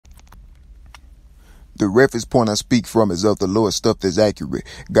The reference point I speak from is of the Lord, stuff that's accurate.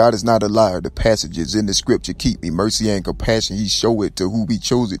 God is not a liar. The passages in the scripture keep me. Mercy and compassion, he show it to who he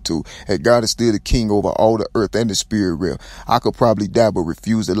chose it to. And God is still the king over all the earth and the spirit realm. I could probably die, but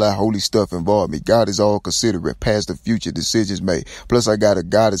refuse to let holy stuff involve me. God is all considerate, past and future decisions made. Plus, I got a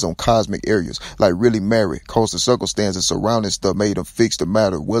God is on cosmic areas, like really married. Cause the circumstances surrounding stuff made him fix the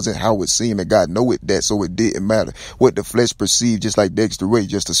matter. Wasn't how it seemed, and God know it that, so it didn't matter. What the flesh perceived, just like Dexsta,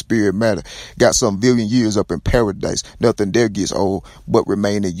 just the spirit matter. Got some billion years up in paradise. Nothing there gets old, but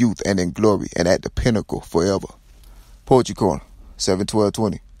remain in youth and in glory and at the pinnacle forever. Poetry Corner,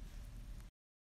 7/12/20.